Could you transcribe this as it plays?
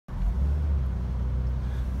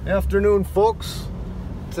Afternoon, folks.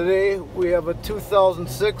 Today we have a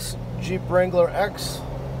 2006 Jeep Wrangler X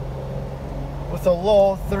with a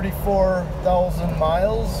low 34,000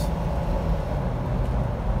 miles,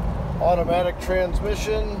 automatic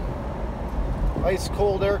transmission, ice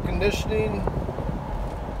cold air conditioning,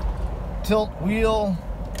 tilt wheel,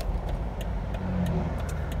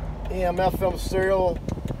 AM FM stereo,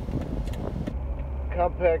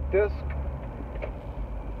 compact disc.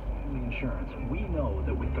 Insurance, we know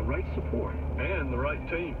that with the right support and the right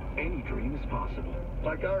team, any dream is possible.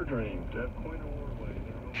 like our dream to have Queen Award.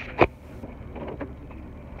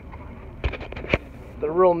 The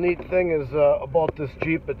real neat thing is about this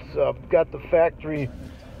Jeep, it's got the factory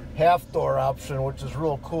half door option, which is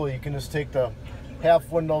real cool. You can just take the half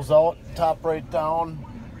windows out, top right down.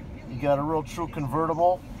 You got a real true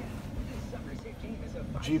convertible.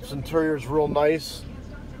 Jeep's interior is real nice,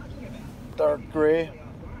 dark gray.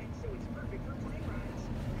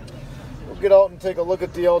 We'll get out and take a look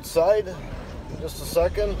at the outside in just a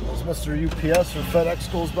second as Mr. UPS or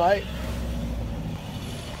FedEx goes by.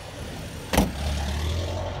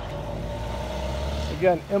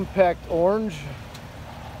 Again, impact orange.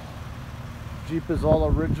 Jeep is all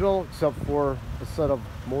original except for a set of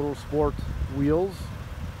motorsport wheels.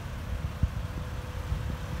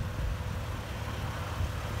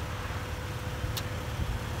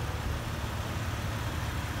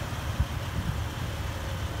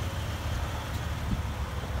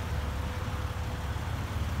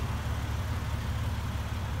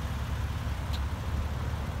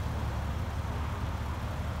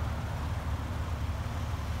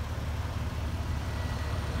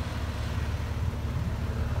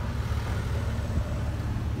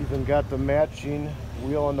 Even got the matching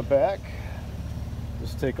wheel on the back.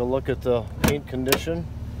 Just take a look at the paint condition.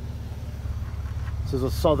 This is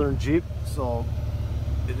a Southern Jeep, so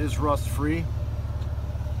it is rust free,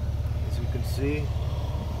 as you can see.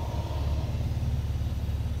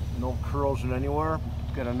 No corrosion anywhere.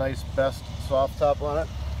 Got a nice Best soft top on it.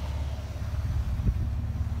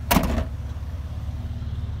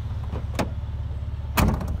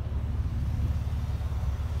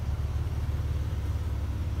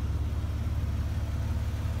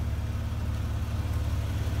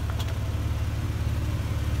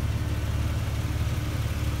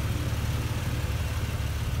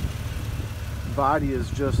 Body is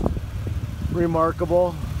just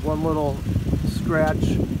remarkable. One little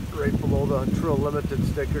scratch right below the True Limited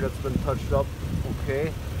sticker that's been touched up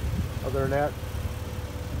okay. Other than that,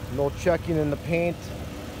 no checking in the paint.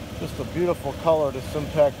 Just a beautiful color, this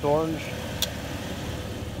impact orange.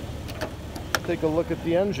 Take a look at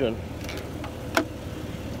the engine.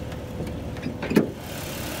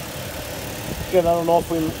 Again, I don't know if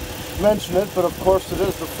we mentioned it, but of course it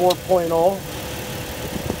is the 4.0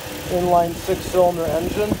 inline 6-cylinder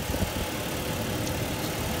engine.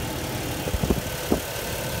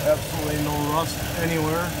 Absolutely no rust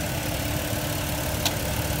anywhere.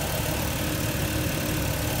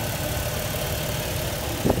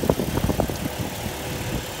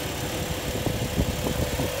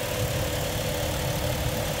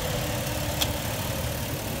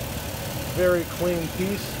 Very clean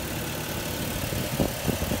piece.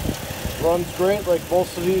 Runs great like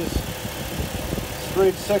most of these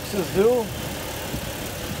straight sixes do.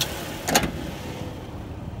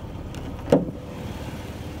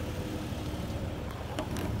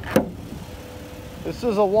 This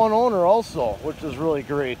is a one owner also, which is really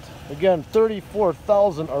great. Again,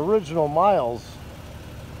 34,000 original miles.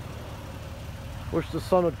 Wish the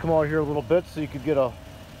sun would come out here a little bit so you could get a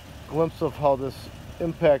glimpse of how this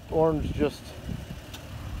impact orange just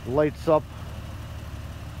lights up.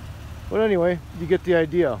 But anyway, you get the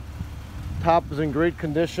idea. Top is in great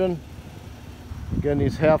condition. Again,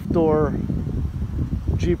 these half door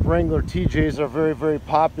Jeep Wrangler TJs are very, very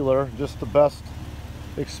popular. Just the best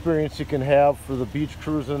experience you can have for the beach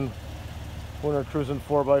cruising, winter cruising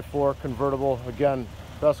 4x4 convertible. Again,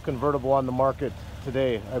 best convertible on the market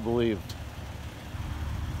today, I believe.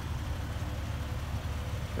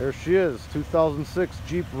 There she is, 2006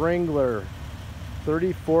 Jeep Wrangler,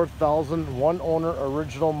 34,000, one owner,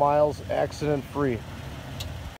 original miles, accident free.